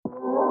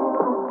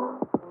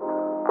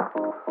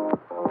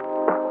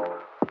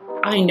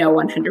I know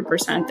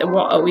 100% there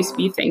will always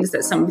be things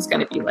that somebody's going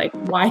to be like,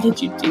 why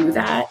did you do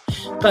that?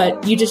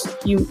 But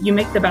you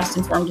make the best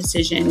informed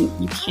decision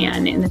you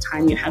can in the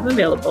time you have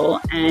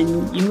available, and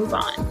you move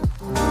on.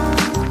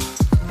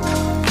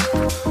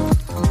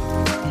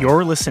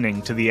 You're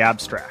listening to The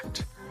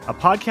Abstract, a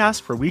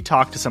podcast where we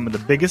talk to some of the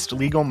biggest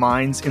legal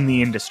minds in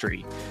the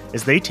industry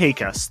as they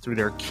take us through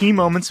their key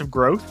moments of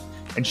growth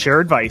and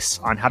share advice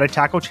on how to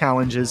tackle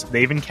challenges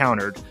they've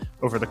encountered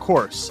over the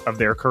course of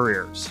their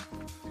careers.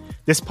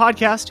 This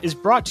podcast is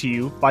brought to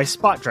you by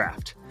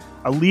SpotDraft,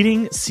 a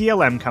leading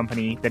CLM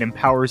company that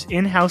empowers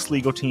in-house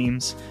legal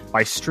teams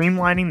by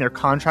streamlining their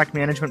contract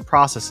management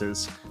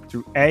processes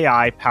through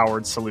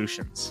AI-powered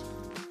solutions.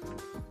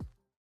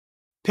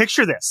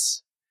 Picture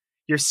this.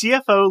 Your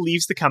CFO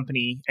leaves the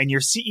company and your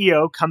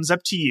CEO comes up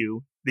to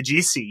you, the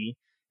GC,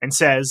 and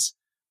says,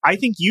 I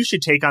think you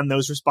should take on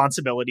those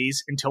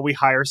responsibilities until we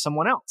hire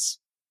someone else.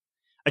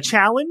 A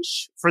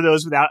challenge for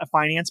those without a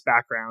finance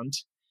background,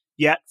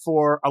 yet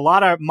for a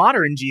lot of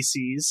modern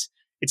GCs,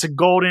 it's a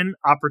golden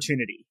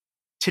opportunity.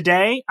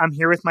 Today, I'm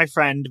here with my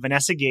friend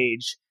Vanessa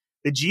Gage,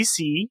 the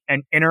GC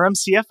and interim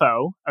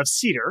CFO of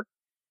Cedar,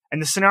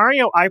 and the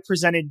scenario I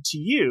presented to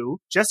you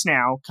just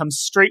now comes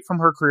straight from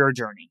her career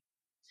journey.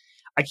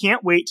 I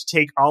can't wait to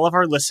take all of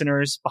our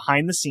listeners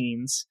behind the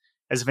scenes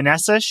as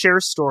Vanessa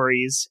shares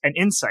stories and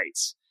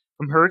insights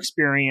from her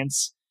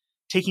experience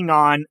taking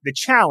on the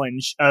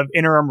challenge of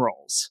interim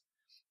roles,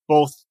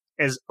 both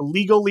as a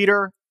legal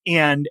leader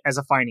and as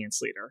a finance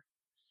leader.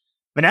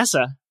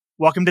 Vanessa,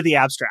 welcome to The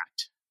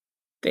Abstract.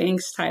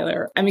 Thanks,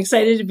 Tyler. I'm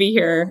excited to be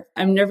here.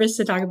 I'm nervous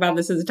to talk about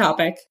this as a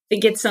topic. I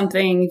think it's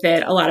something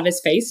that a lot of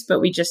us face, but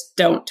we just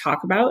don't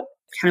talk about.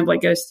 Kind of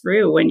what goes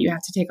through when you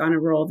have to take on a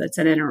role that's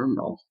an interim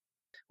role.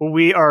 Well,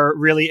 we are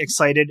really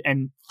excited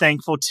and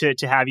thankful to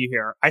have you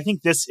here. I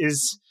think this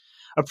is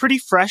a pretty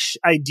fresh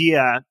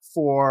idea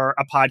for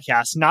a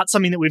podcast, not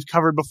something that we've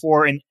covered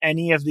before in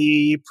any of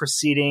the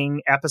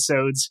preceding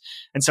episodes.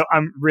 And so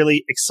I'm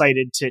really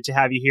excited to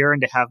have you here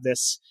and to have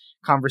this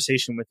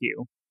conversation with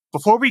you.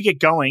 Before we get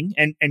going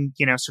and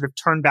sort of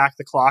turn back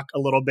the clock a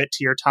little bit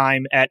to your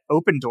time at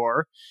Open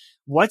Door,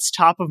 what's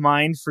top of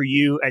mind for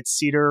you at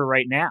Cedar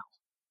right now?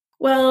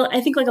 Well, I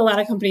think like a lot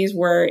of companies,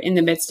 we're in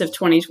the midst of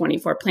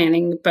 2024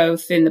 planning,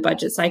 both in the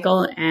budget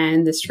cycle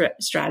and the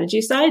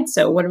strategy side.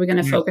 So what are we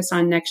going to focus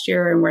on next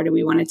year and where do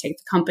we want to take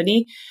the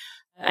company?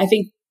 I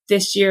think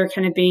this year,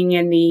 kind of being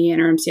in the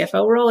interim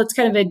CFO role, it's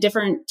kind of a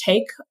different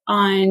take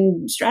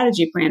on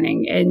strategy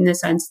planning in the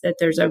sense that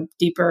there's a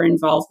deeper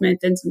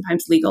involvement than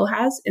sometimes legal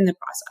has in the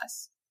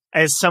process.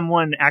 As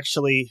someone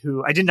actually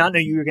who, I did not know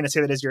you were going to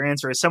say that as your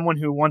answer, as someone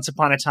who once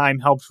upon a time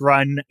helped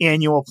run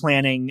annual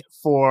planning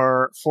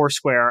for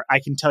Foursquare, I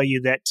can tell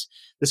you that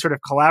the sort of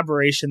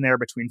collaboration there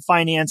between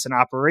finance and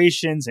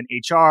operations and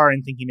HR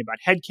and thinking about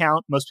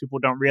headcount, most people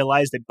don't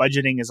realize that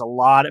budgeting is a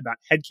lot about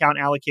headcount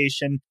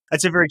allocation.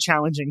 That's a very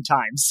challenging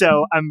time.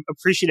 So I'm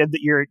appreciative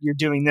that you're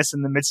doing this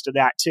in the midst of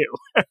that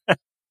too.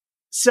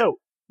 So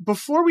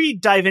before we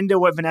dive into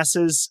what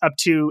Vanessa's up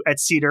to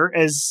at Cedar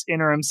as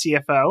interim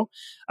CFO,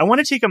 I want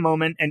to take a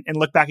moment and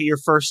look back at your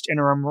first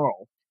interim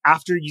role.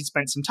 After you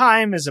spent some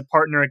time as a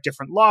partner at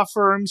different law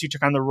firms, you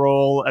took on the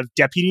role of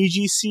deputy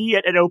GC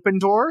at Open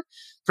Door.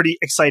 Pretty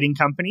exciting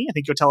company. I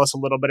think you'll tell us a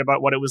little bit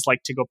about what it was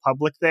like to go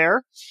public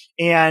there.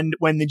 And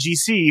when the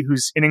GC,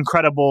 who's an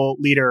incredible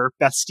leader,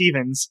 Beth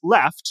Stevens,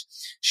 left,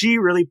 she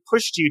really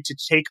pushed you to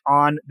take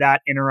on that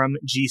interim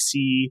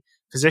GC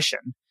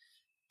position.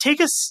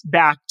 Take us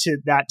back to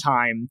that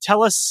time.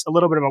 Tell us a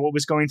little bit about what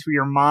was going through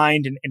your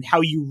mind and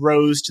how you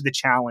rose to the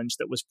challenge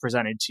that was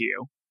presented to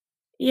you.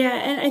 Yeah,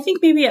 and I think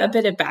maybe a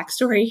bit of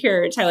backstory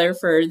here, Tyler,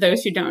 for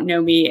those who don't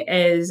know me,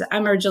 is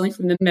I'm originally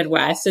from the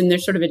Midwest, and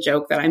there's sort of a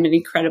joke that I'm an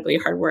incredibly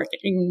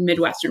hardworking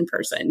Midwestern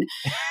person.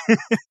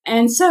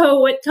 And so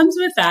what comes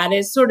with that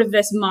is sort of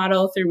this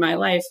model through my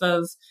life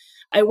of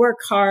I work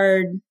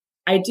hard,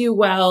 I do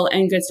well,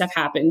 and good stuff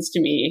happens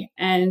to me.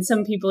 And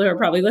some people who are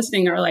probably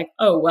listening are like,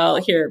 oh, well,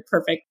 here,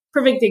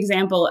 perfect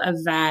example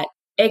of that.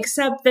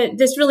 Except that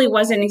this really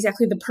wasn't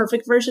exactly the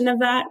perfect version of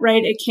that,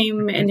 right? It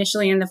came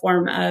initially in the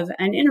form of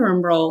an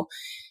interim role.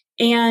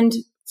 And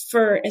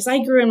as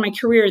I grew in my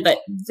career, that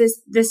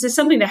this is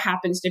something that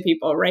happens to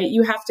people, right?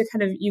 You have to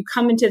you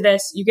come into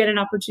this, you get an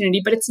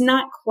opportunity, but it's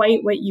not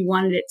quite what you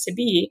wanted it to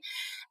be.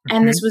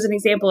 And this was an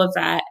example of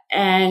that.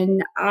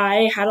 And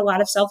I had a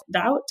lot of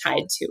self-doubt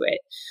tied to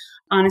it.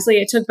 Honestly,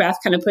 it took Beth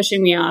kind of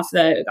pushing me off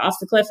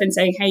the cliff and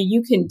saying, hey,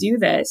 you can do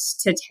this,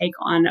 to take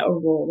on a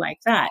role like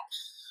that.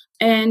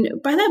 And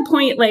by that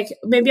point, like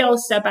maybe I'll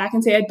step back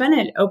and say I'd been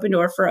at Open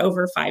Door for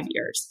over 5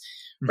 years,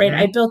 right?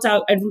 I'd built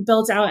out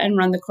and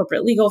run the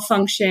corporate legal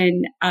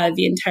function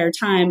the entire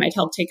time. I'd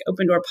helped take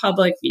Open Door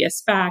public via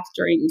SPAC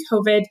during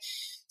COVID.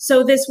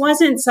 So this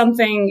wasn't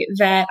something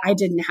that I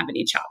didn't have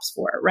any chops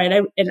for, right?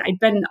 I'd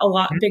been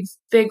a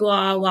big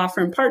law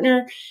firm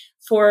partner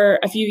for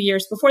a few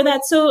years before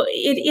that. So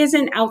it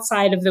isn't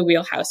outside of the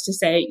wheelhouse to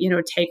say,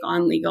 take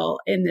on legal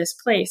in this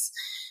place.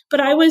 But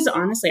I was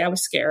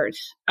scared.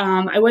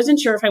 I wasn't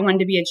sure if I wanted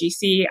to be a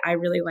GC. I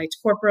really liked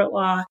corporate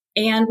law.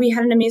 And we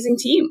had an amazing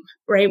team,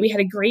 right? We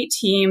had a great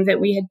team that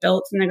we had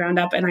built from the ground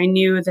up. And I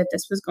knew that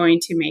this was going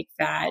to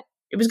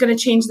it was going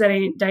to change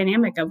the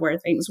dynamic of where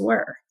things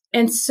were.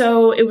 And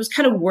so it was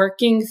kind of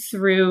working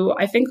through,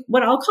 I think,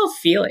 what I'll call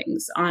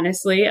feelings,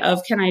 honestly,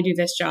 of can I do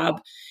this job?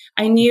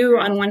 I knew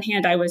on one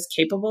hand I was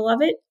capable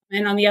of it.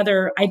 And on the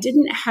other, I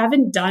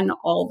haven't done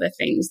all the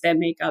things that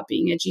make up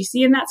being a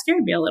GC. And that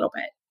scared me a little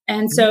bit.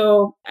 And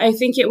so I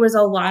think it was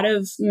a lot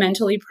of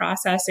mentally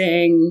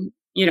processing.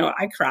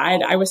 I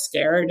cried, I was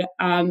scared.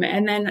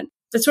 And then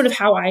that's sort of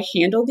how I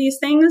handle these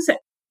things.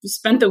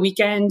 Spent the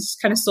weekend,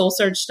 kind of soul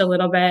searched a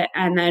little bit,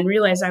 and then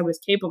realized I was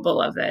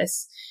capable of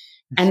this.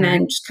 And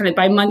then just kind of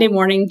by Monday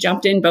morning,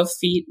 jumped in both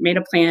feet, made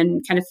a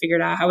plan, kind of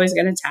figured out how I was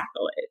going to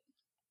tackle it.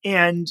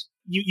 And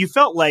you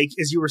felt like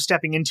as you were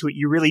stepping into it,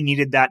 you really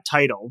needed that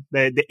title,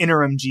 the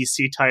interim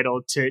GC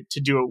title to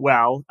do it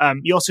well.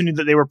 You also knew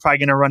that they were probably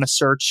going to run a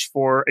search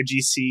for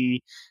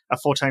a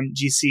full-time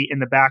GC in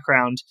the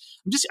background.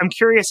 I'm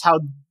curious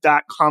how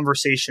that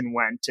conversation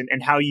went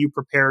and how you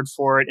prepared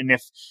for it. And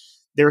if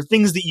there are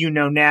things that you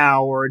know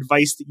now or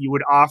advice that you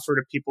would offer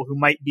to people who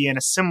might be in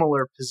a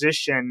similar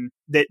position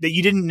that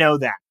you didn't know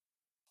that.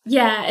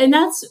 Yeah. And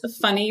that's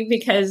funny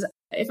because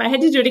if I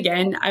had to do it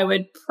again, I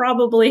would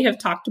probably have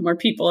talked to more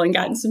people and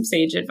gotten some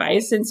sage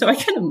advice. And so I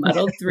kind of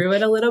muddled through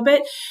it a little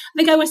bit. I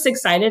think I was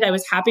excited. I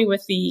was happy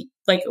with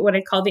what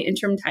I call the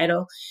interim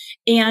title.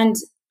 And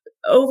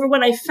over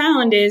what I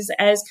found is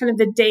as kind of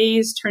the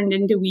days turned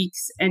into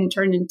weeks and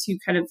turned into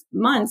kind of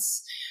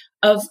months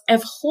of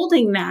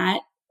holding that,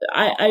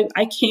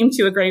 I came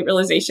to a great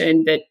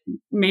realization that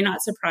may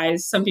not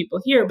surprise some people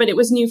here, but it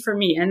was new for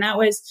me. And that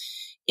was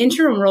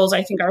interim roles,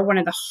 I think, are one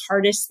of the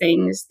hardest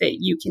things that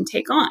you can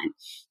take on.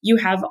 You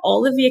have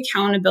all of the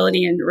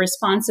accountability and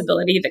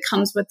responsibility that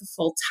comes with the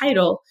full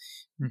title.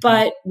 Mm-hmm.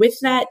 But with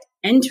that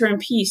interim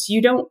piece,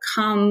 you don't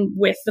come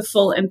with the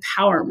full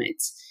empowerment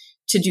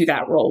to do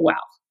that role well.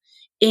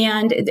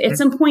 And at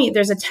some point,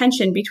 there's a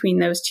tension between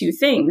those two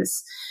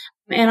things.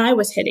 And I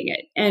was hitting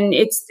it. And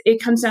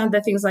it comes down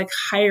to things like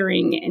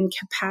hiring and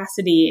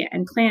capacity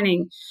and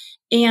planning.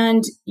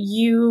 And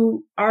you're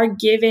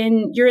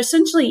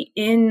essentially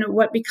in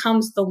what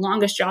becomes the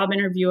longest job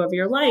interview of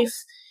your life,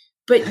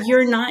 but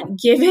you're not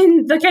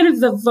given the kind of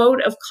the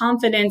vote of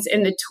confidence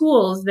and the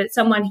tools that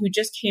someone who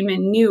just came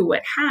in new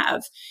would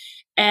have.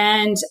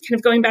 And kind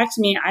of going back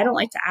to me, I don't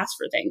like to ask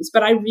for things,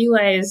 but I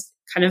realized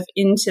kind of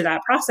into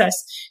that process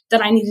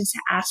that I needed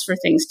to ask for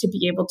things to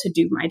be able to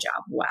do my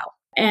job well.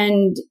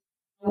 And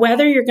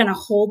whether you're going to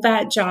hold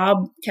that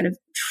job kind of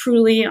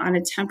truly on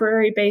a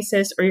temporary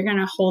basis, or you're going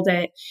to hold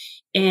it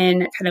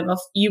in kind of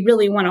you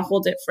really want to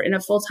hold it in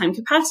a full-time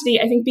capacity,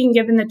 I think being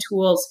given the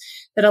tools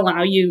that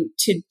allow you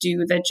to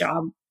do the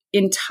job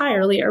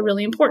entirely are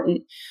really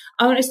important.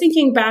 I was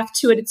thinking back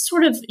to it, it's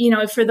sort of,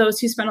 for those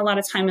who spend a lot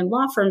of time in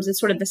law firms, it's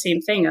sort of the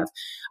same thing of,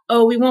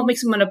 we won't make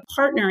someone a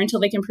partner until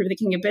they can prove they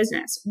can get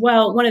business.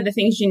 Well, one of the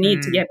things you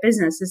need to get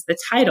business is the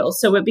title.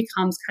 So it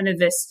becomes kind of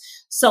this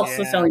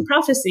self-fulfilling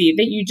prophecy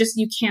that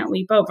you can't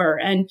leap over.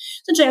 And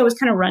essentially I was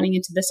kind of running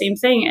into the same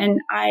thing.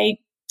 And I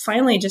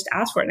finally just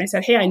asked for it. And I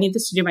said, hey, I need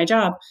this to do my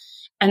job.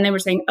 And they were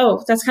saying,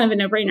 oh, that's kind of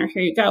a no-brainer.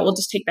 Here you go. We'll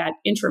just take that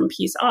interim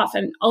piece off.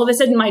 And all of a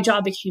sudden my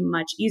job became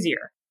much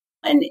easier.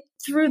 And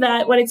through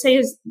that, what I'd say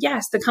is,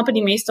 yes, the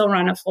company may still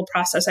run a full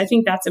process. I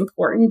think that's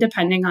important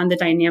depending on the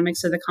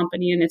dynamics of the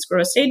company and its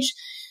growth stage.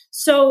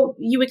 So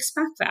you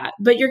expect that,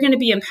 but you're going to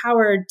be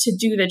empowered to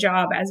do the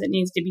job as it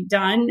needs to be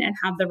done and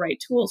have the right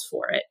tools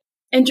for it.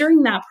 And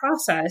during that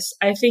process,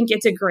 I think it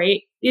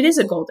is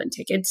a golden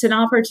ticket. It's an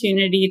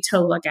opportunity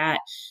to look at,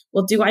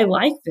 well, do I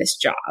like this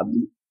job?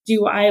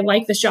 Do I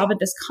like this job at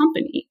this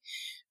company?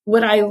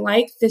 Would I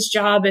like this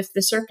job if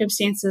the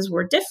circumstances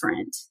were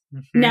different?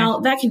 Mm-hmm. Now,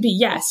 that could be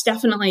yes,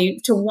 definitely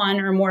to one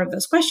or more of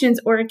those questions,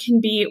 or it can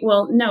be,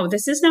 well, no,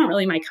 this is not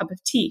really my cup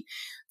of tea.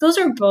 Those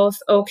are both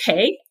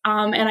okay.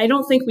 And I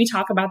don't think we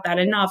talk about that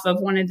enough. Of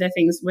one of the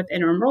things with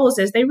interim roles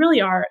is they really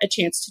are a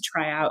chance to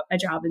try out a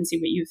job and see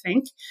what you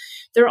think.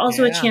 They're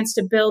also a chance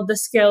to build the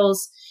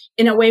skills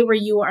in a way where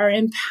you are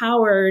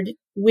empowered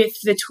with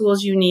the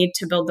tools you need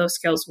to build those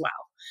skills well,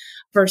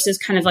 versus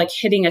kind of like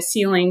hitting a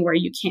ceiling where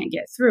you can't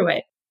get through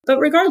it. But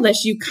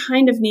regardless, you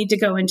kind of need to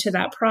go into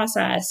that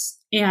process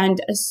and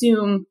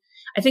assume,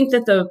 I think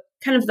that the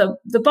kind of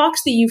the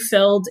box that you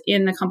filled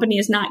in the company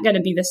is not going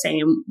to be the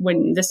same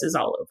when this is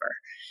all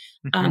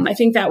over. Mm-hmm. I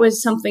think that was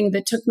something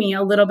that took me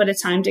a little bit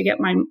of time to get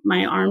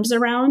my arms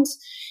around,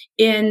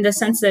 in the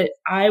sense that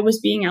I was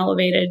being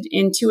elevated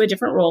into a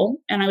different role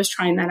and I was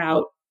trying that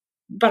out.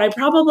 But I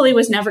probably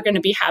was never going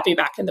to be happy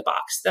back in the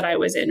box that I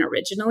was in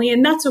originally.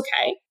 And that's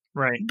okay.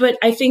 Right. But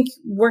I think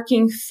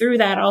working through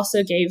that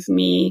also gave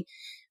me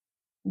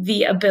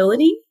the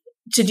ability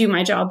to do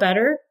my job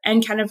better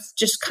and kind of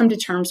just come to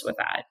terms with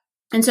that.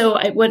 And so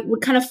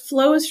what kind of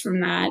flows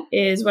from that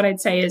is what I'd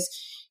say is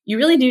you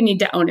really do need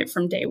to own it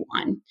from day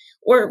one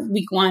or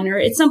week one or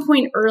at some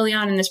point early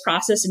on in this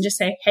process and just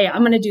say, hey,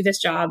 I'm going to do this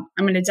job.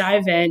 I'm going to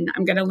dive in.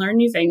 I'm going to learn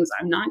new things.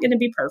 I'm not going to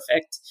be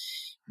perfect.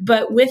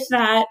 But with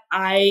that,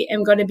 I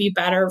am going to be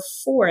better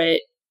for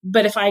it.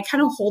 But if I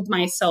kind of hold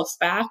myself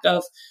back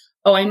of,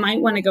 oh, I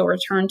might want to go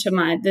return to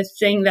the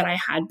thing that I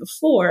had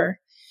before,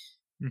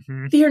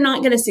 you're not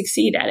going to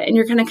succeed at it. And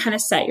you're going to kind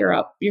of set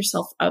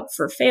yourself up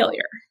for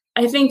failure.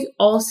 I think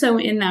also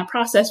in that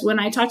process, when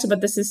I talked about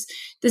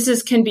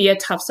this can be a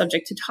tough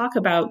subject to talk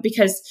about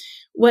because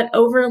what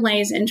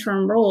overlays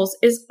interim roles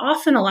is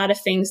often a lot of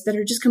things that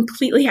are just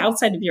completely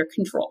outside of your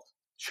control.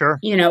 Sure.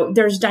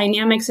 There's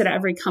dynamics at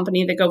every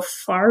company that go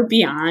far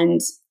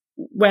beyond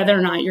whether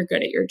or not you're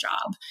good at your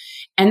job.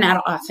 And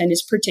that often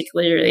is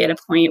particularly at a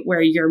point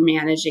where you're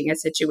managing a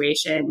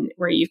situation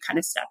where you've kind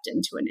of stepped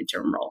into an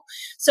interim role.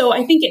 So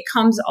I think it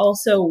comes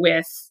also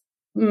with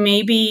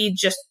maybe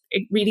just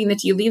reading the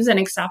tea leaves and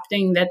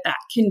accepting that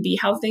can be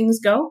how things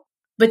go.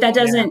 But that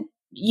doesn't,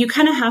 you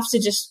kind of have to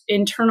just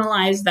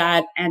internalize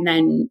that and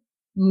then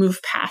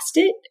move past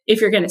it if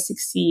you're going to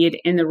succeed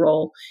in the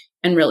role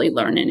and really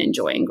learn and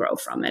enjoy and grow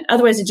from it.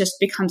 Otherwise, it just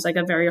becomes like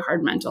a very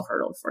hard mental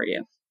hurdle for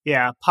you.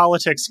 Yeah,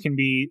 politics can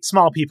be,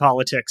 small p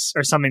politics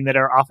are something that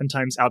are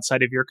oftentimes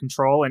outside of your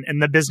control.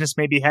 And the business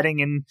may be heading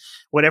in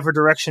whatever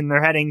direction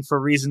they're heading for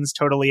reasons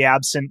totally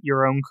absent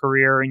your own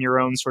career and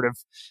your own sort of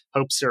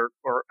hopes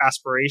or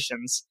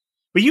aspirations.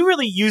 But you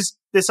really used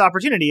this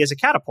opportunity as a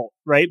catapult,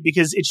 right?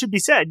 Because it should be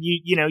said,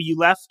 you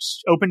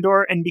left Open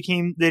Door and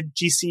became the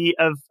GC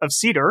of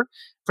Cedar,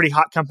 pretty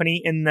hot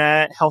company in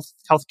the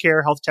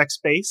healthcare, health tech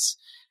space.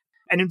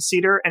 And in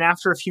Cedar, and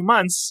after a few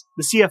months,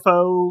 the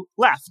CFO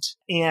left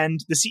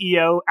and the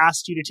CEO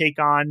asked you to take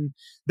on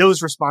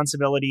those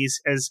responsibilities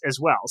as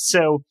well.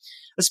 So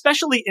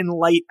especially in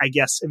light, I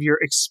guess, of your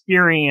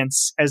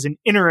experience as an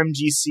interim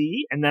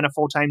GC and then a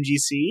full-time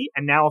GC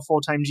and now a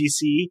full-time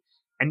GC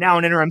and now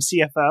an interim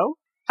CFO,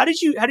 how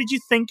did you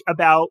think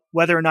about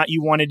whether or not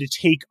you wanted to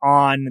take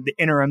on the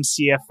interim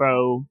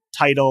CFO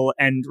title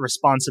and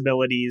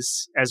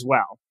responsibilities as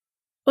well?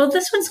 Well,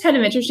 this one's kind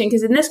of interesting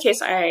because in this case,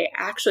 I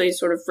actually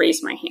sort of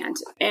raised my hand.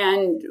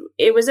 And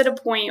it was at a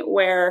point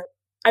where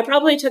I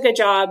probably took a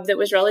job that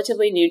was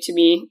relatively new to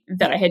me,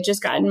 that I had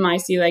just gotten my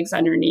sea legs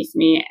underneath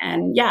me.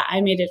 And yeah,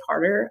 I made it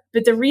harder.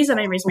 But the reason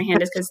I raised my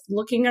hand is because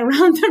looking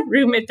around the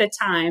room at the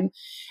time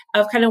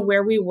of kind of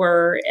where we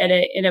were at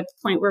a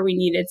point where we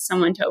needed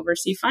someone to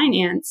oversee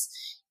finance,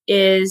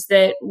 is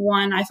that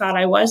one, I thought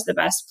I was the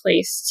best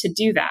place to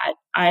do that.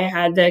 I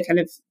had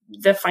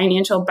the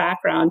financial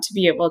background to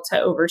be able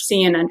to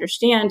oversee and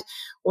understand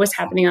what was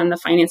happening on the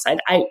finance side.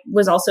 I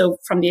was also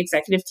from the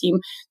executive team,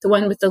 the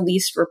one with the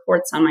least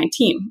reports on my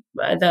team.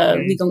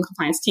 The legal and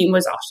compliance team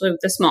was also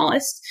the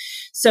smallest.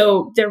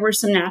 So there were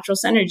some natural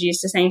synergies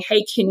to saying,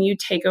 hey, can you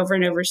take over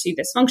and oversee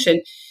this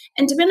function?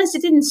 And to be honest,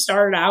 it didn't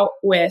start out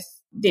with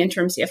the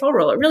interim CFO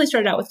role. It really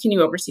started out with, can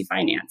you oversee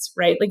finance,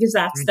 right? Because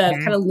that's the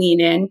kind of lean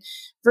in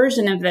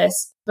version of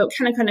this, but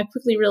kind of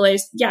quickly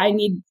realized,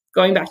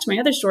 going back to my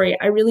other story,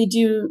 I really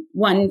do,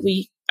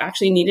 we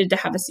actually needed to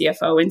have a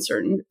CFO in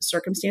certain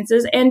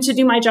circumstances and to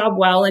do my job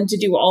well and to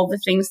do all the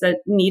things that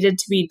needed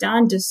to be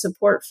done to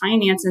support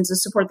finance and to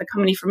support the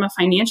company from a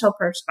financial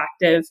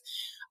perspective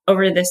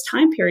over this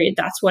time period.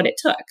 That's what it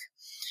took.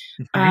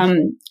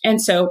 And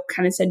so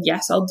kind of said,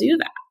 yes, I'll do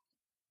that.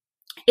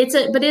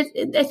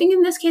 I think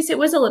in this case, it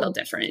was a little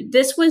different.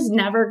 This was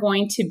never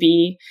going to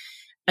be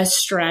a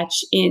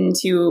stretch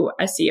into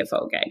a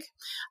CFO gig.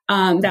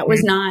 That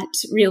was not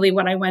really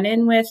what I went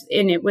in with,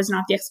 and it was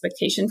not the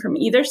expectation from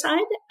either side.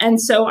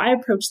 And so I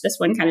approached this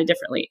one kind of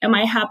differently. Am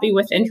I happy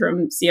with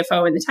interim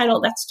CFO in the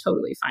title? That's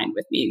totally fine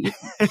with me.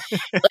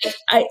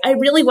 I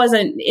really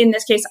wasn't, in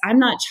this case, I'm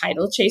not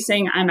title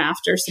chasing. I'm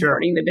after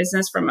supporting the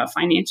business from a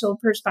financial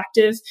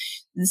perspective.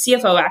 The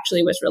CFO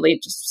actually was really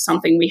just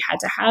something we had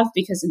to have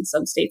because in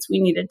some states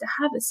we needed to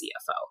have a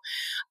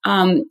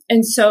CFO.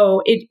 And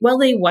so it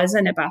really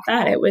wasn't about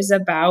that. It was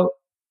about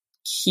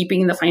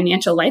keeping the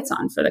financial lights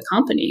on for the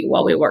company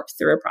while we worked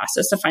through a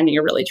process of finding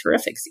a really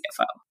terrific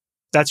CFO.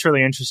 That's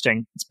really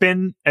interesting. It's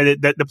been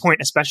the point,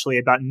 especially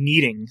about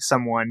needing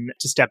someone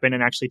to step in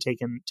and actually take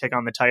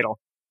on the title.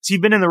 So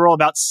you've been in the role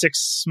about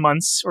 6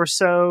 months or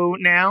so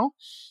now.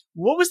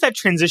 What was that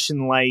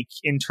transition like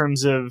in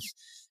terms of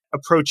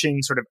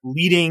approaching sort of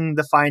leading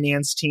the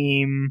finance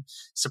team,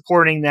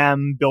 supporting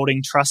them,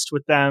 building trust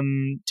with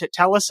them?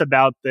 Tell us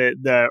about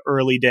the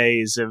early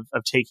days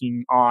of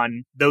taking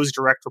on those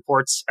direct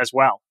reports as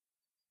well.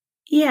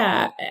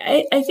 Yeah,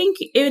 I think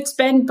it's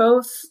been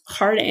both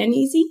hard and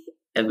easy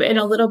and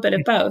a little bit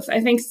of both.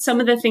 I think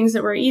some of the things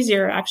that were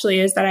easier actually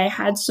is that I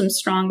had some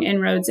strong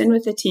inroads in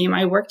with the team.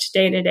 I worked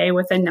day to day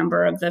with a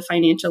number of the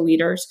financial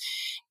leaders.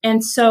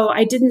 And so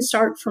I didn't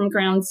start from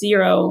ground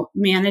zero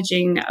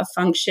managing a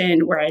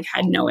function where I'd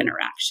had no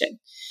interaction.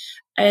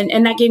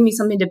 And that gave me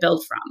something to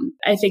build from.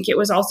 I think it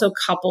was also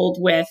coupled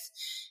with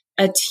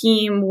a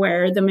team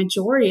where the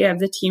majority of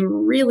the team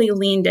really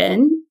leaned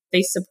in,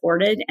 they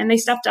supported, and they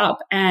stepped up.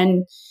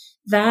 And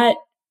that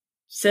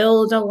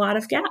filled a lot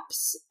of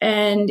gaps.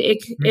 And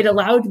it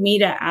allowed me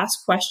to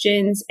ask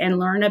questions and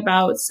learn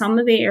about some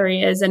of the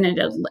areas and at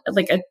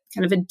a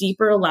kind of a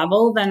deeper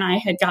level than I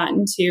had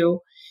gotten to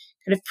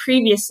kind of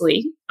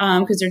previously,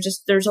 because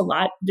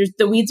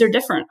the weeds are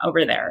different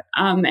over there.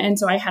 And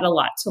so I had a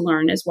lot to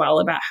learn as well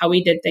about how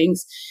we did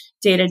things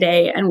day to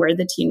day and where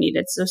the team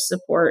needed some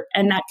support.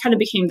 And that kind of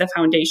became the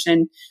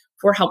foundation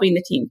for helping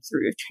the team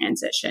through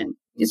transition.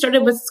 It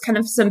started with kind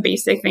of some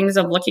basic things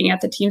of looking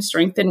at the team's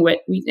strength and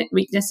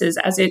weaknesses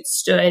as it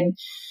stood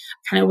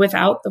kind of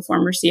without the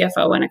former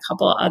CFO and a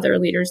couple other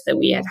leaders that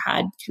we had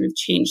kind of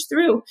changed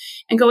through,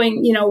 and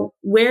going,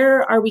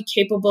 where are we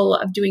capable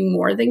of doing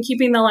more than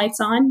keeping the lights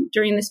on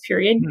during this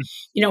period?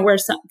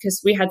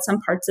 Because we had some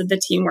parts of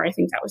the team where I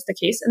think that was the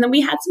case. And then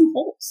we had some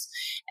holes.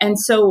 And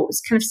so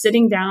it's kind of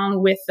sitting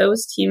down with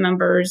those team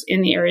members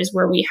in the areas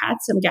where we had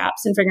some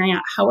gaps and figuring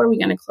out, how are we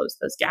going to close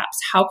those gaps?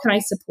 How can I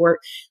support?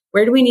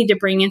 Where do we need to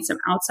bring in some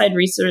outside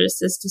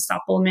resources to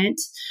supplement?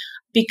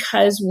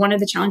 Because one of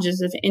the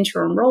challenges of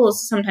interim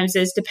roles sometimes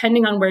is,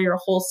 depending on where your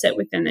holes sit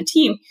within the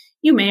team,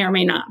 you may or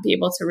may not be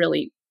able to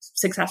really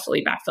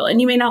successfully backfill,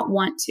 and you may not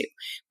want to.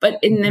 But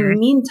in the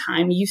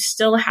meantime, you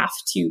still have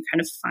to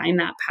kind of find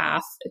that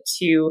path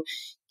to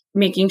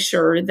making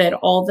sure that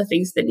all the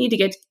things that need to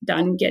get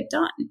done.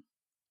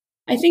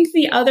 I think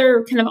the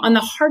other kind of on the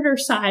harder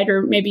side,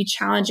 or maybe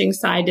challenging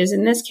side, is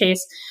in this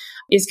case,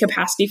 is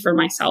capacity for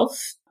myself.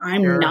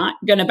 I'm not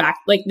going to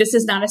this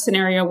is not a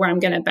scenario where I'm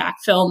going to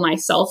backfill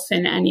myself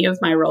in any of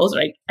my roles.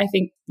 I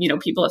think,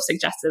 people have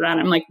suggested that.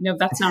 I'm like, no,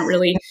 that's not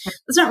really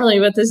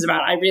what this is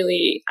about.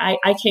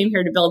 I came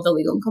here to build the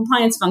legal and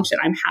compliance function.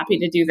 I'm happy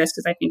to do this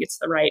because I think it's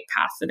the right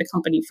path for the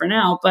company for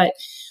now. But,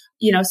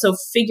 so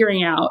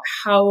figuring out,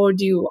 how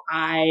do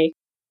I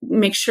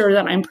make sure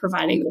that I'm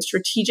providing the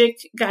strategic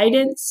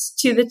guidance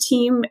to the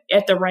team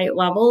at the right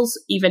levels,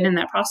 even in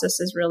that process,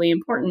 is really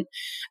important.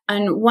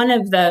 And one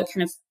of the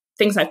kind of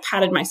things I've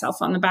patted myself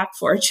on the back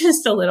for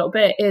just a little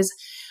bit is,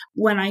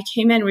 when I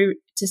came in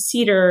to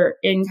Cedar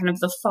in kind of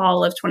the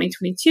fall of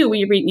 2022,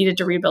 we needed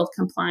to rebuild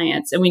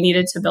compliance and we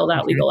needed to build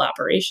out legal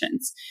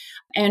operations.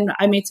 And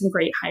I made some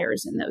great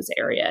hires in those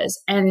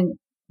areas. And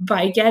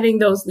by getting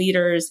those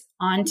leaders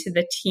onto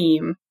the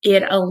team,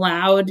 it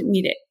allowed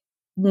me to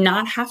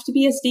not have to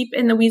be as deep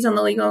in the weeds on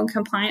the legal and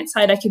compliance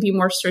side. I could be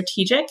more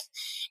strategic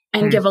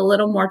and give a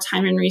little more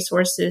time and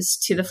resources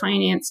to the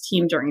finance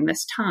team during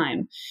this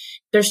time.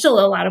 There's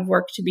still a lot of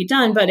work to be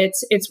done, but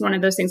it's one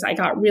of those things. I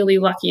got really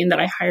lucky in that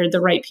I hired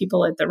the right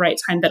people at the right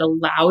time that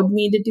allowed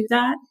me to do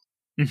that.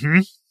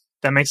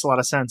 That makes a lot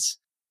of sense.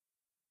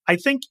 I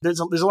think there's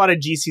a lot of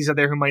GCs out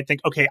there who might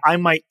think, okay, I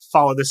might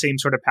follow the same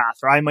sort of path,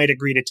 or I might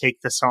agree to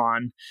take this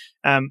on.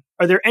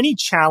 Are there any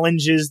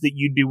challenges that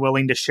you'd be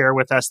willing to share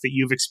with us that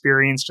you've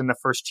experienced in the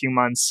first few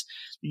months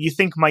that you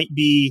think might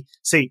be,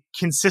 say,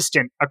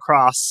 consistent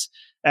across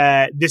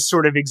this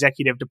sort of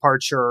executive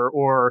departure,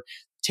 or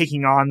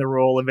taking on the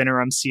role of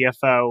interim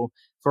CFO,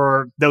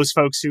 for those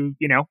folks who,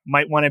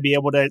 might want to be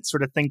able to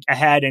sort of think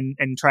ahead and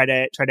try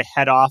to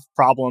head off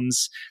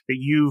problems that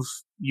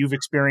you've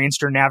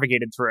experienced or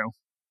navigated through?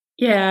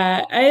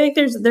 Yeah, I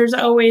think there's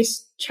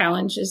always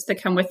challenges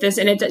that come with this,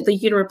 and you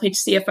can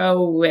replace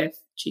CFO with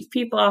chief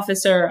people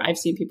officer. I've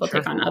seen people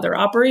take on other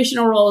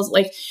operational roles.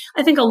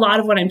 I think a lot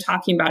of what I'm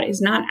talking about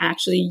is not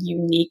actually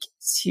unique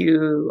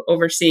to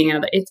overseeing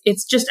other.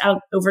 It's just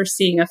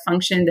overseeing a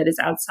function that is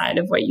outside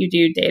of what you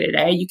do day to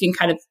day. You can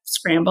kind of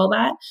scramble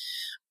that.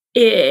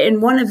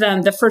 And one of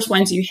them, the first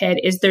ones you hit,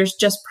 is there's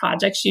just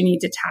projects you need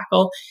to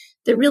tackle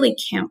that really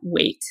can't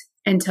wait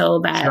until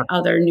that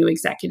other new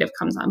executive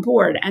comes on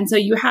board. And so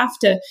you have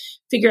to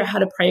figure out how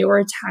to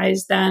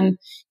prioritize them,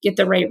 get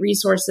the right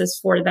resources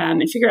for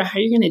them, and figure out how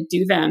you're going to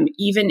do them,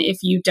 even if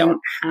you don't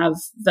have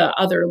the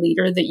other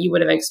leader that you would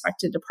have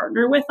expected to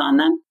partner with on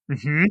them.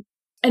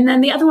 And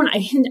then the other one,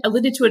 I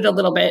alluded to it a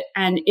little bit,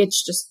 and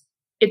it's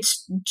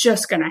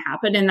just going to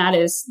happen. And that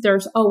is,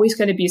 there's always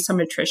going to be some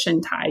attrition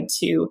tied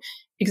to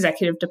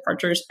executive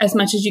departures. As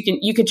much as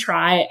you could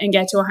try and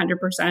get to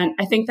 100%.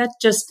 I think that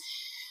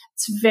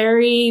it's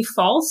very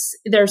false.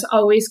 There's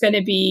always going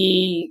to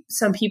be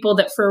some people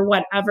that, for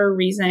whatever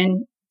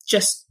reason,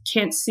 just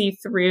can't see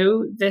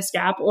through this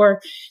gap, or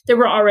there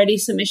were already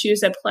some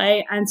issues at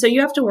play. And so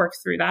you have to work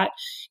through that.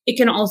 It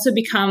can also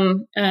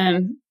become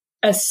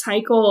a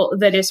cycle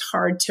that is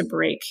hard to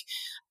break.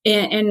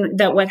 And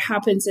that what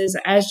happens is,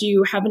 as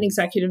you have an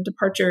executive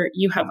departure,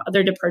 you have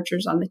other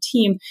departures on the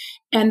team,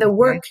 and the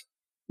work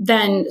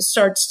then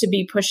starts to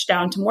be pushed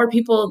down to more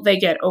people. They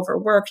get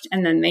overworked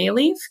and then they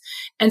leave.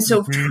 And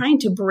so trying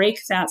to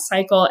break that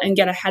cycle and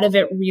get ahead of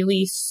it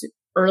really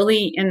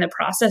early in the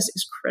process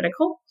is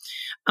critical,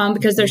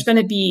 because there's going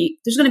to be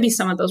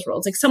some of those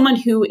roles, like someone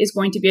who is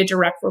going to be a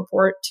direct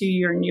report to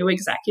your new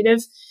executive.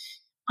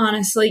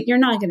 Honestly, you're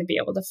not going to be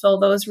able to fill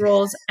those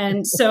roles.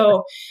 And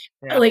so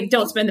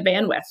don't spend the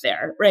bandwidth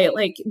there, right?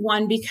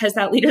 One, because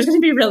that leader is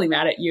going to be really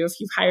mad at you if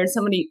you've hired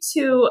somebody.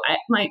 Two,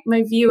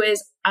 my view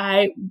is,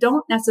 I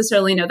don't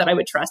necessarily know that I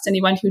would trust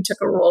anyone who took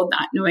a role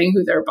not knowing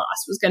who their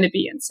boss was going to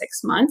be in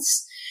 6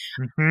 months.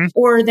 Mm-hmm.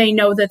 or they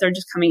know that they're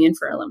just coming in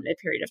for a limited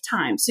period of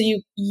time. So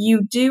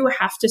you do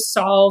have to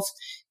solve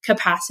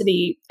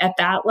capacity at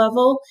that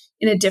level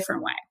in a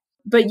different way.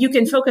 But you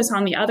can focus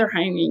on the other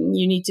hiring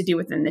you need to do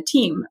within the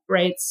team,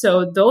 right?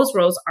 So those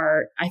roles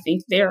are, I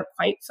think they're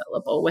quite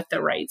fillable with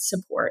the right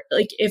support.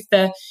 Like if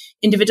the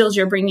individuals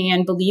you're bringing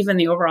in believe in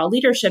the overall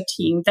leadership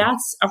team,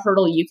 that's a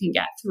hurdle you can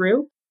get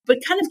through. But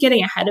kind of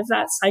getting ahead of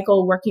that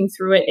cycle, working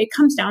through it, it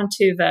comes down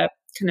to the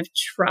kind of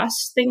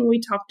trust thing we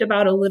talked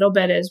about a little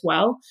bit as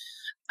well,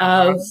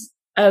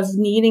 of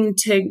needing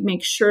to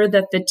make sure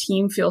that the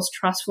team feels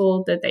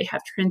trustful, that they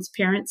have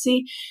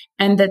transparency,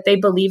 and that they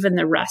believe in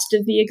the rest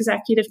of the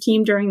executive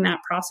team during that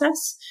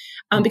process.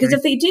 Because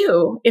if they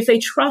do, if they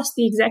trust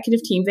the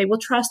executive team, they will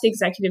trust the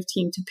executive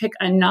team to pick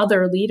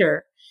another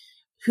leader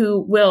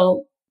who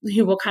will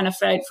kind of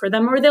fight for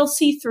them, or they'll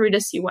see through to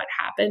see what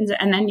happens.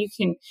 And then you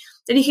can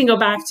go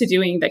back to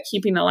doing the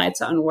keeping the lights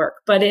on work.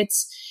 But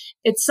it's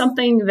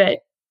something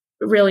that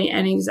really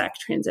any exec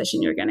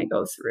transition you're going to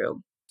go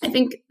through. I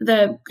think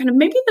the kind of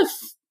maybe the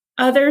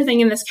other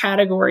thing in this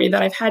category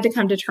that I've had to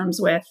come to terms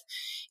with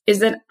is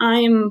that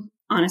I'm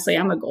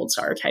a gold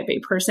star type A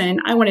person.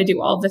 I want to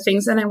do all the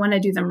things and I want to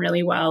do them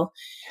really well.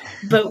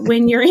 But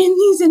when you're in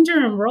these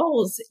interim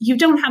roles, you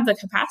don't have the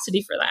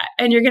capacity for that.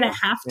 And you're going to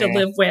have to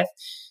live with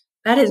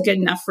that is good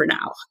enough for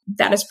now.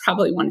 That is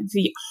probably one of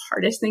the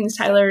hardest things,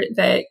 Tyler,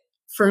 that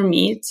for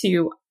me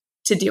to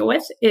deal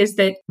with is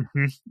that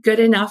good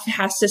enough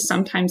has to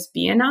sometimes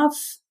be enough.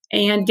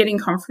 And getting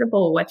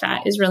comfortable with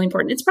that is really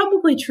important. It's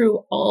probably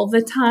true all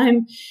the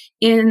time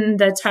in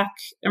the tech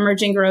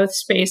emerging growth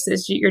space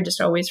is you're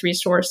just always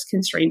resource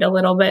constrained a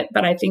little bit.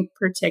 But I think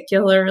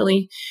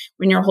particularly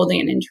when you're holding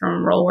an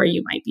interim role where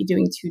you might be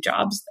doing two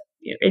jobs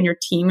and your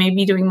team may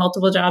be doing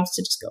multiple jobs,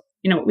 to just go,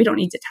 we don't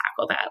need to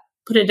tackle that.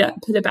 Put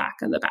it back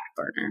on the back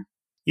burner.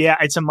 Yeah,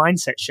 it's a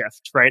mindset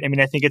shift, right? I mean,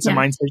 I think it's a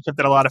mindset shift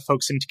that a lot of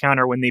folks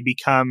encounter when they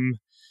become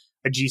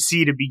a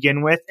GC to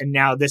begin with. And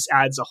now this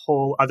adds a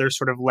whole other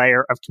sort of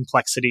layer of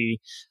complexity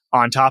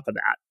on top of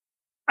that.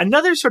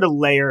 Another sort of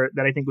layer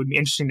that I think would be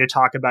interesting to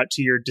talk about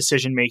to your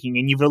decision making,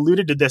 and you've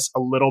alluded to this a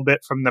little bit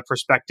from the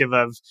perspective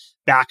of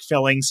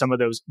backfilling some of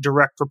those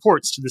direct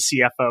reports to the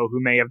CFO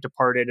who may have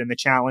departed and the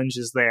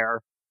challenges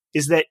there,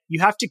 is that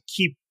you have to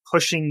keep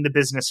pushing the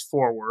business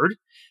forward,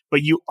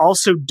 but you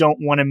also don't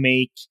want to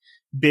make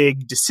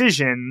big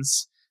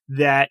decisions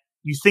that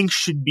you think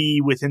should be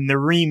within the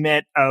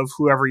remit of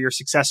whoever your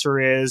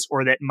successor is,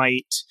 or that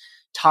might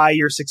tie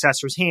your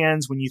successor's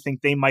hands when you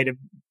think they might have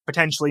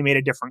potentially made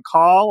a different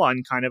call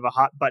on kind of a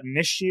hot button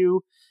issue.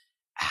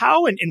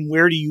 How and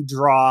where do you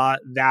draw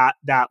that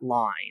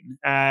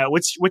line?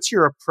 What's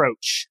your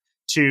approach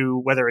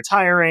to whether it's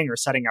hiring or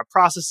setting up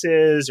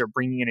processes or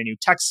bringing in a new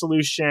tech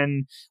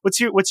solution? What's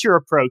your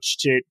approach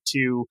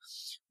to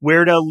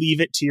where to leave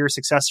it to your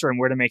successor and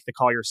where to make the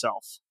call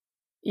yourself?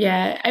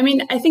 Yeah, I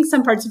mean, I think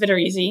some parts of it are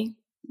easy.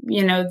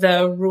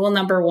 The rule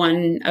number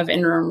one of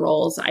interim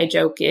roles, I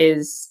joke,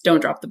 is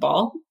don't drop the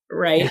ball,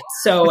 right?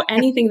 So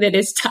anything that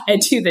is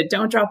tied to the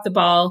don't drop the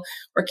ball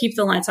or keep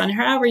the lights on,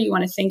 however you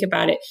want to think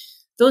about it,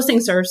 those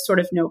things are sort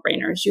of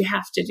no-brainers. You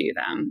have to do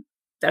them.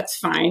 That's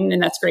fine. And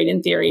that's great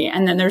in theory.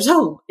 And then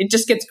it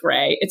just gets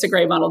gray. It's a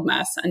gray muddled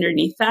mess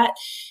underneath that.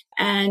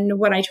 And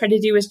what I try to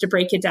do is to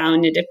break it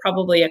down into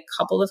probably a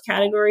couple of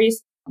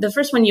categories. The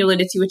first one you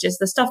alluded to, which is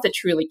the stuff that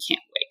truly can't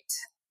wait.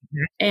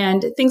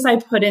 And things I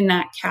put in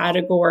that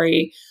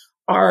category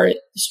are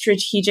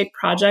strategic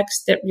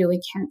projects that really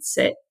can't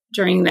sit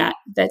during that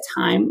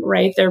time,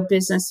 right? They're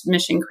business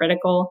mission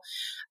critical.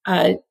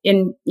 I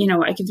can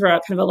throw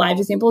out kind of a live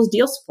example is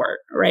deal support,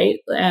 right?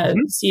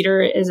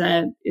 Cedar is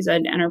an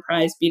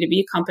enterprise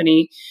B2B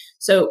company.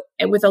 So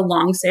with a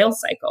long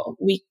sales cycle,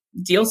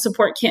 deal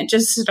support can't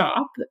just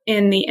stop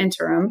in the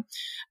interim,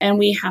 and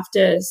we have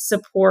to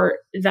support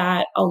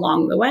that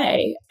along the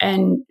way.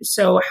 And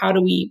so how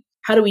do we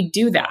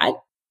do that?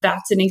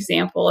 That's an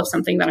example of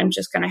something that I'm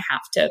just going to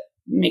have to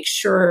make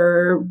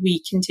sure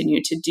we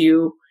continue to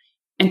do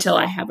until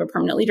I have a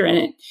permanent leader in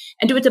it,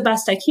 and do it the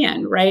best I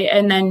can, right?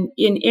 And then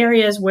in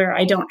areas where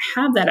I don't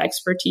have that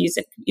expertise,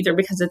 either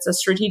because it's a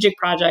strategic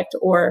project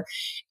or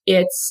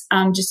it's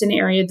just an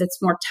area that's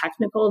more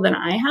technical than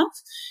I have,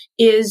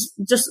 is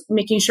just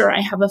making sure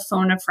I have a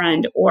phone a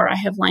friend or I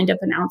have lined up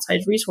an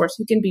outside resource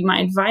who can be my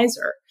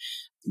advisor.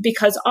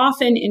 Because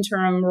often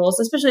interim roles,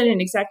 especially at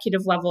an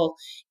executive level,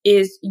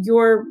 is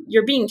you're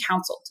being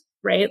counseled,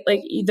 right?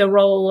 Like the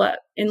role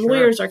in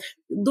lawyers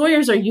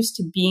are used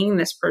to being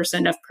this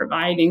person of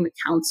providing the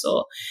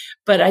counsel.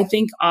 But I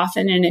think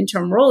often in an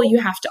interim role,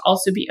 you have to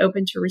also be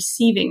open to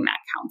receiving that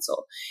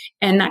counsel.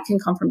 And that can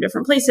come from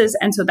different places.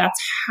 And so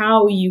that's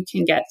how you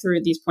can get through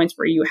these points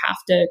where you have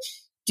to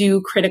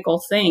do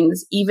critical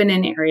things, even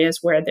in areas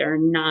where they're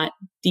not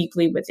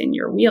deeply within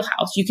your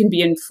wheelhouse. You can be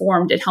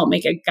informed and help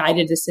make a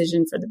guided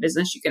decision for the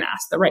business. You can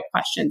ask the right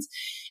questions.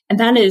 And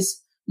that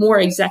is more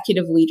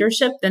executive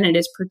leadership than it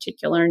is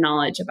particular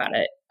knowledge about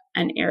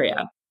an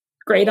area.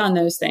 Great on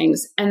those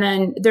things. And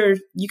then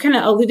you kind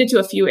of alluded to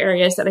a few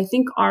areas that I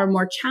think are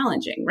more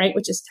challenging, right?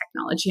 Which is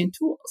technology and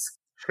tools.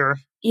 Sure.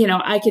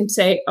 I can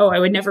say, oh, I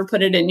would never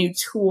put in a new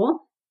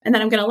tool. And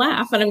then I'm going to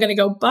laugh and I'm going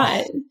to go,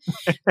 but,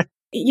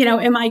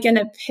 am I going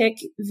to pick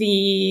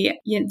the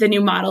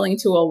new modeling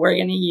tool we're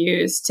going to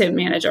use to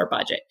manage our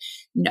budget?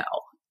 No,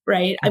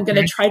 right? I'm going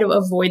to try to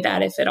avoid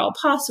that if at all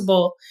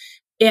possible.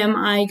 Am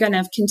I going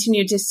to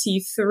continue to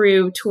see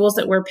through tools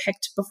that were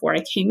picked before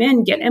I came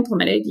in get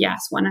implemented?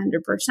 Yes,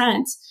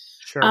 100%.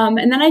 Sure.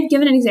 And then I'd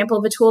given an example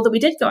of a tool that we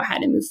did go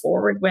ahead and move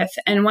forward with.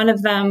 And one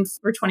of them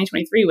for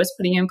 2023 was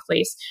putting in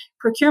place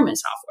procurement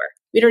software.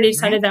 We'd already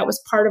decided that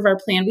was part of our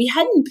plan. We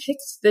hadn't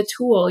picked the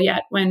tool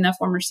yet when the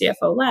former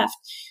CFO left.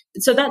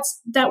 So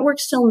that work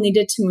still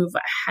needed to move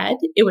ahead.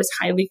 It was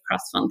highly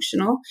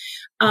cross-functional.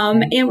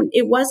 And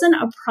it wasn't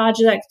a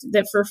project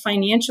that for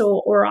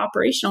financial or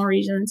operational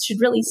reasons should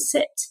really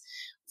sit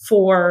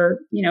for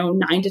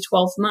 9 to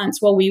 12 months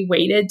while we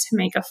waited to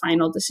make a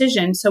final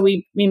decision. So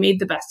we made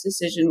the best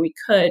decision we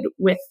could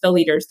with the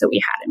leaders that we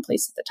had in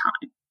place at the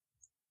time.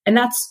 And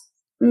that's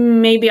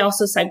maybe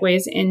also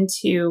segues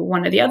into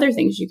one of the other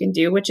things you can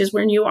do, which is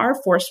when you are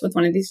forced with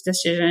one of these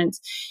decisions,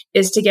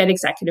 is to get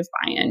executive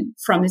buy-in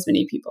from as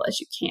many people as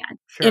you can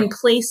in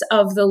place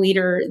of the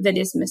leader that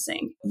is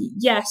missing.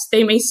 Yes,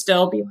 they may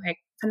still be like,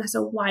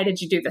 Vanessa, why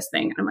did you do this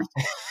thing? And I'm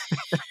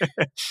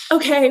like,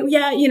 okay,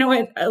 yeah, you know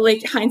what?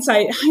 Like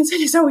hindsight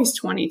is always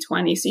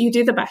 20/20. So you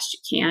do the best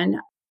you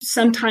can.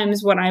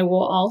 Sometimes what I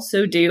will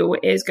also do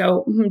is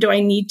go, do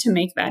I need to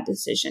make that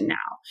decision now?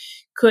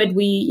 Could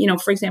we,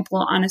 for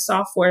example, on a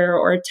software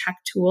or a tech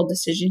tool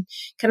decision,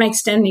 can I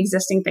extend the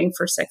existing thing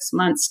for 6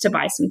 months to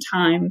buy some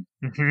time?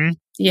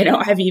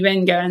 I've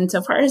even gone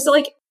so far as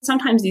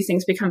sometimes these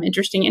things become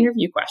interesting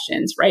interview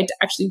questions, right? To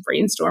actually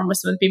brainstorm with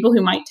some of the people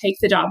who might take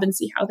the job and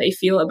see how they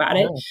feel about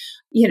it.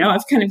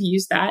 I've kind of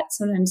used that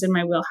sometimes in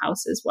my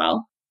wheelhouse as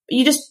well.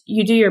 But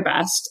you do your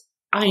best.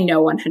 I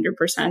know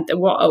 100% there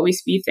will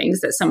always be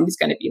things that somebody's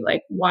going to be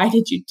like, why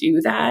did you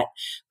do that?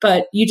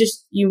 But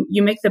you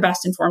make the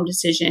best informed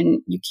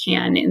decision you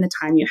can in the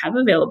time you have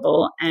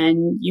available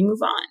and you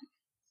move on.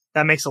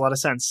 That makes a lot of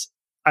sense.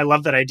 I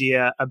love that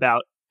idea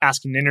about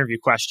asking an interview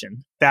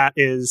question.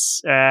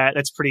 That's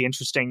pretty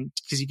interesting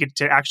because you get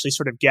to actually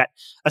sort of get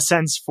a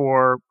sense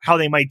for how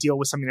they might deal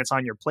with something that's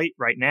on your plate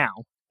right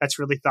now. That's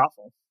really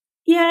thoughtful.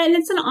 Yeah, and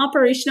it's an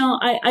operational,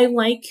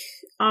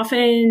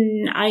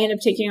 often I end up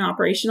taking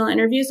operational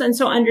interviews. And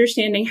so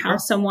understanding how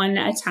someone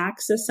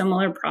attacks a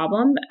similar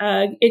problem,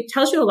 it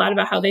tells you a lot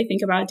about how they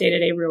think about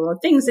day-to-day real world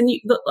things. And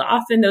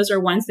often those are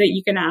ones that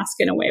you can ask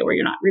in a way where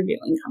you're not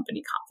revealing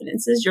company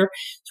confidences. You're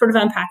sort of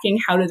unpacking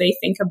how do they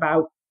think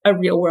about a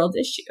real world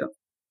issue.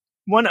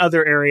 One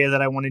other area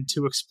that I wanted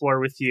to explore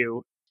with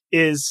you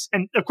is,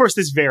 and of course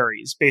this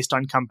varies based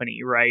on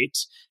company, right?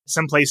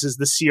 Some places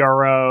the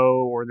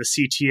CRO or the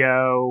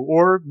CTO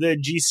or the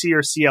GC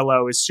or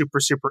CLO is super,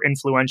 super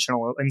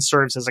influential and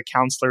serves as a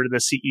counselor to the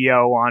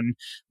CEO on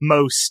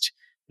most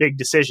big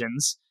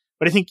decisions.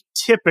 But I think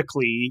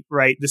typically,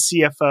 right, the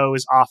CFO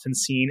is often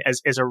seen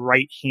as a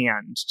right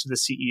hand to the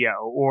CEO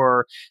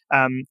or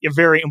a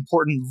very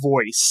important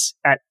voice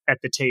at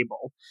the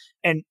table.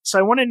 And so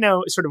I want to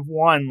know sort of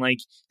one,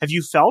 have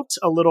you felt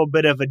a little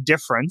bit of a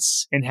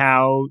difference in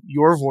how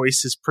your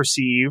voice is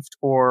perceived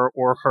or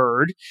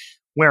heard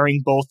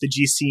wearing both the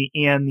GC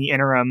and the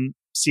interim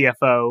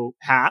CFO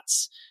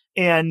hats?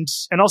 And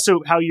also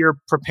how you're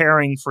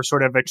preparing for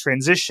sort of a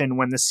transition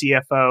when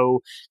the CFO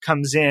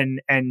comes in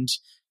and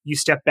you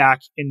step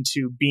back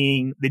into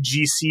being the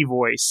GC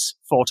voice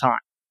full time.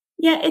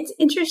 Yeah, it's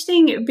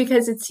interesting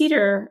because at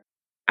Cedar,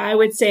 I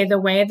would say the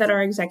way that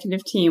our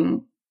executive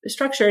team is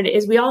structured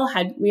is we all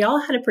had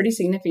a pretty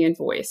significant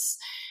voice.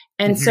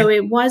 And so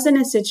it wasn't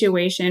a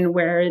situation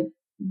where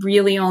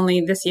really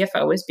only the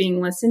CFO was being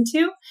listened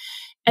to.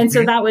 And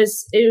so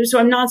so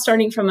I'm not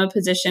starting from a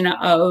position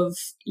of,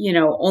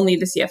 only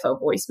the CFO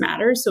voice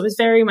matters. So it was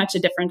very much a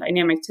different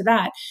dynamic to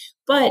that.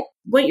 But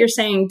what you're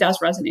saying does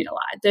resonate a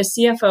lot. The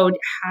CFO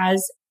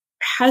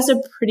has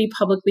a pretty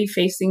publicly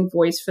facing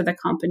voice for the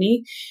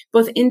company,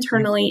 both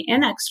internally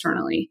and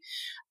externally.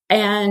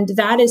 And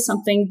that is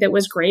something that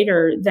was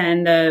greater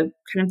than the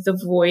kind of the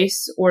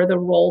voice or the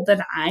role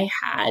that I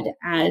had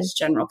as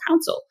general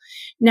counsel.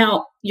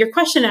 Now, your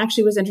question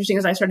actually was interesting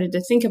as I started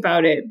to think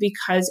about it,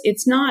 because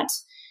it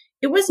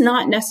was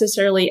not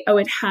necessarily,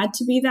 it had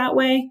to be that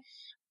way,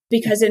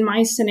 because in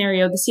my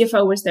scenario, the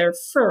CFO was there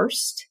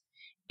first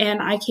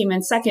and I came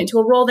in second to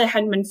a role that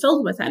hadn't been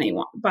filled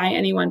by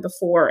anyone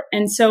before.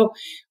 And so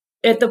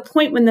at the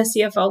point when the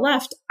CFO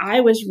left,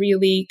 I was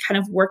really kind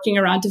of working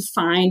around to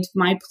find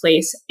my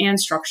place and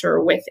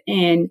structure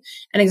within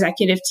an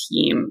executive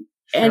team.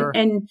 Sure.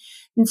 And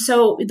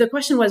so the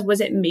question was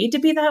it made to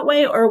be that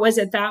way, or was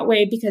it that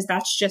way because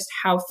that's just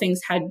how things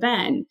had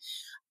been?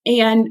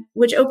 And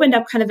which opened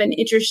up kind of an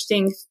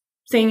interesting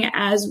thing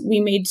as we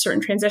made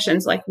certain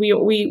transitions. Like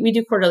we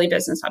do quarterly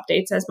business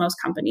updates as most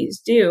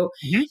companies do.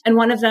 Mm-hmm. And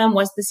one of them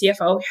was the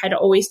CFO had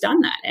always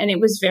done that. And it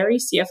was very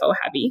CFO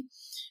heavy.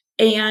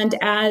 And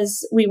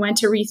as we went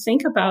to rethink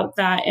about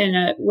that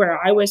where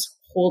I was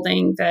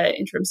holding the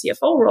interim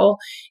CFO role,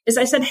 is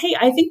I said, hey,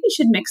 I think we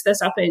should mix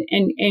this up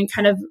and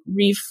kind of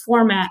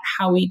reformat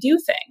how we do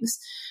things.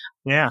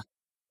 Yeah.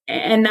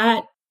 And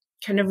that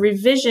kind of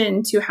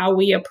revision to how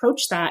we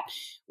approach that,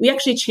 we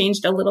actually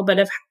changed a little bit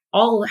of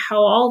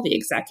how all the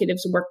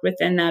executives work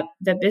within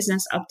the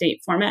business update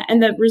format.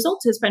 And the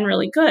result has been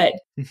really good.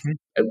 Mm-hmm.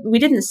 We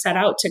didn't set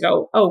out to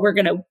go, we're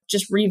going to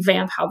just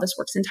revamp how this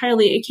works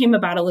entirely. It came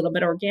about a little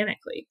bit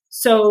organically.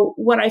 So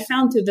what I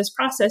found through this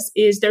process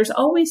is there's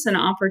always an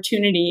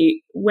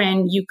opportunity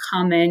when you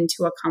come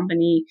into a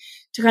company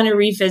to kind of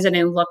revisit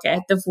and look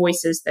at the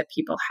voices that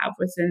people have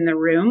within the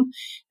room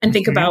and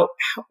think about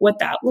what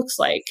that looks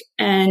like.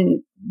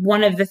 And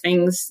one of the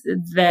things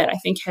that I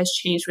think has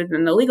changed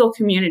within the legal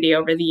community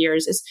over the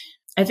years is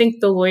I think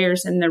the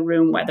lawyers in the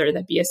room, whether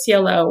that be a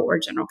CLO or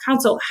general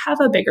counsel, have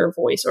a bigger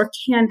voice or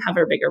can have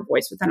a bigger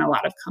voice within a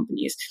lot of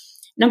companies.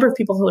 A number of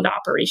people hold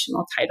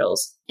operational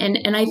titles.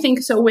 And I think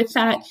so with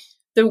that,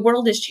 the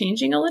world is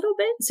changing a little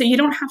bit. So you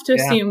don't have to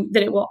assume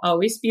that it will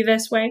always be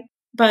this way.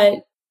 But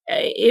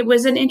it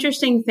was an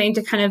interesting thing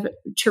to kind of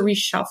to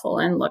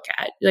reshuffle and look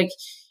at, like,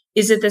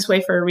 is it this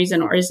way for a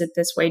reason or is it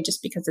this way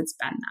just because it's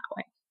been that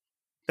way?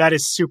 That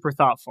is super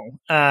thoughtful.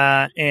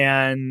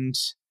 And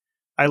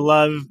I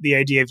love the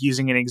idea of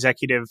using an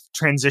executive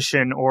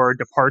transition or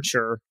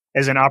departure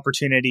as an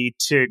opportunity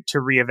to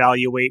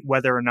reevaluate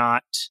whether or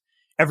not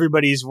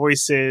everybody's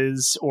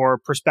voices or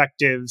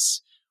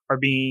perspectives are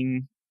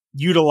being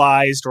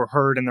utilized or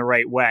heard in the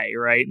right way,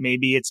 right?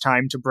 Maybe it's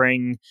time to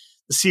bring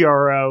the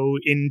CRO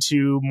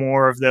into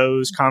more of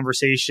those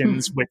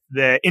conversations with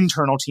the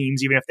internal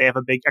teams, even if they have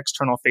a big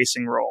external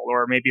facing role,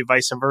 or maybe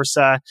vice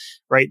versa,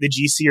 right? The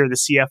GC or the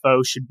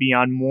CFO should be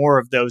on more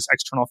of those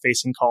external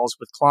facing calls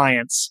with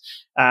clients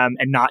and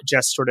not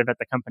just sort of at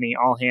the company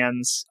all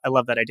hands. I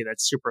love that idea.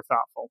 That's super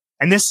thoughtful.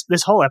 And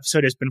this whole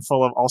episode has been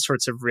full of all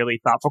sorts of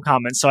really thoughtful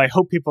comments. So I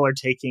hope people are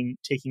taking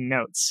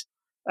notes.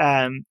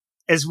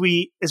 As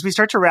we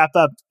start to wrap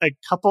up, a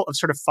couple of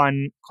sort of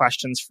fun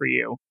questions for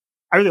you.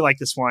 I really like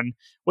this one.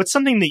 What's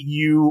something that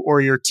you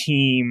or your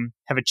team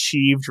have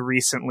achieved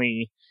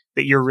recently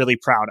that you're really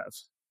proud of?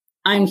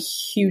 I'm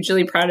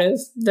hugely proud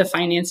of the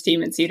finance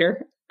team at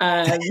Cedar.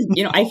 I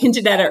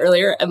hinted at it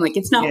earlier. I'm like,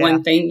 it's not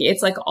one thing.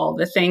 It's like all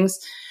the things.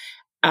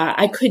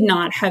 I could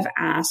not have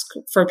asked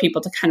for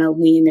people to kind of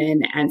lean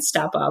in and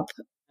step up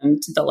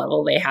to the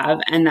level they have.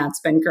 And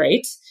that's been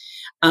great.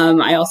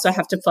 I also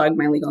have to plug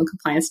my legal and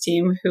compliance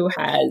team, who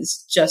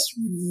has just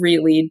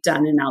really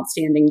done an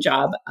outstanding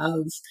job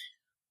of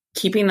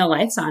keeping the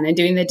lights on and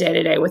doing the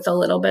day-to-day with a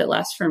little bit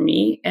less for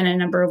me in a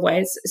number of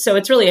ways. So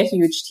it's really a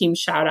huge team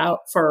shout out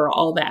for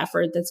all the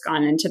effort that's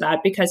gone into that,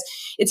 because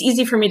it's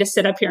easy for me to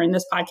sit up here in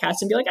this podcast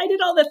and be like, I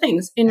did all the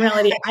things. In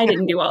reality, I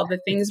didn't do all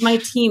the things. My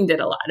team did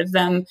a lot of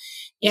them,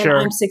 and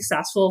I'm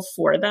successful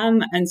for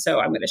them. And so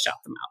I'm going to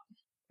shout them out.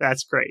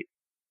 That's great.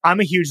 I'm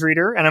a huge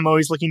reader and I'm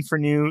always looking for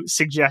new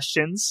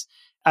suggestions.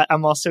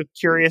 I'm also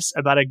curious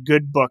about a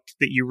good book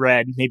that you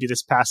read maybe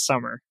this past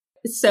summer.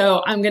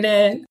 So I'm going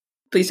to,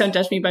 please don't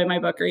judge me by my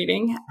book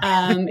reading,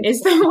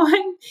 is the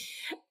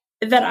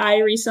one that I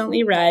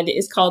recently read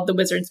is called The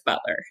Wizard's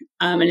Butler,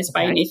 and it's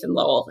by Nathan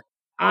Lowell.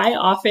 I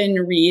often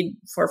read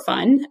for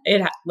fun.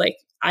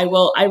 I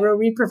will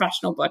read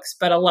professional books,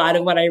 but a lot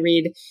of what I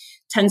read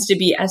tends to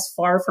be as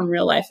far from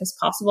real life as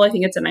possible. I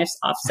think it's a nice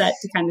offset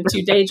to kind of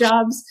 2 day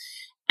jobs.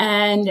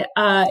 And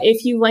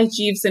if you like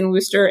Jeeves and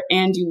Wooster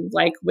and you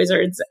like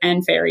wizards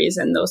and fairies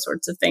and those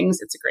sorts of things,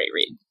 it's a great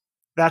read.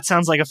 That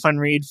sounds like a fun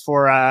read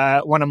for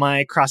one of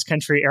my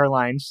cross-country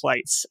airline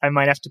flights. I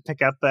might have to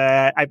pick up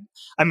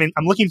I'm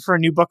looking for a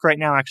new book right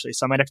now, actually,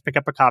 so I might have to pick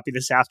up a copy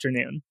this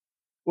afternoon.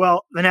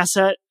 Well,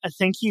 Vanessa,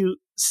 thank you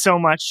so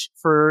much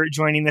for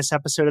joining this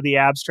episode of The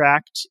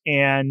Abstract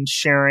and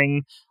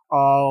sharing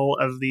all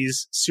of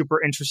these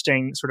super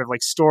interesting sort of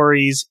like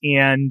stories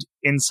and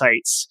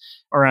insights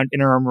around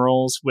interim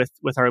roles with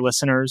our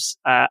listeners.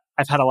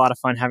 I've had a lot of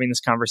fun having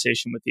this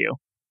conversation with you.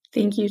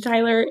 Thank you,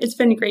 Tyler. It's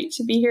been great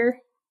to be here.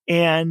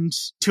 And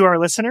to our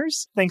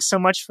listeners, thanks so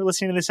much for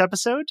listening to this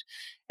episode.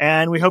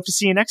 And we hope to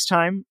see you next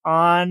time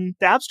on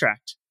The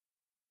Abstract.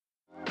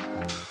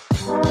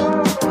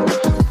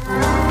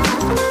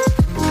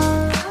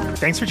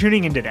 Thanks for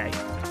tuning in today.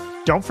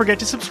 Don't forget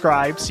to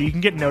subscribe so you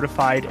can get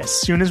notified as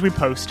soon as we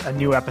post a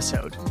new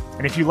episode.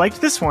 And if you liked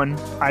this one,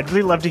 I'd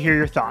really love to hear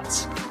your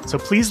thoughts. So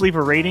please leave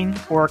a rating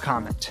or a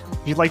comment.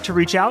 If you'd like to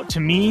reach out to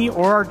me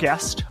or our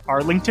guest,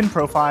 our LinkedIn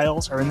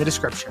profiles are in the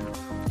description.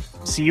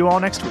 See you all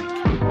next week.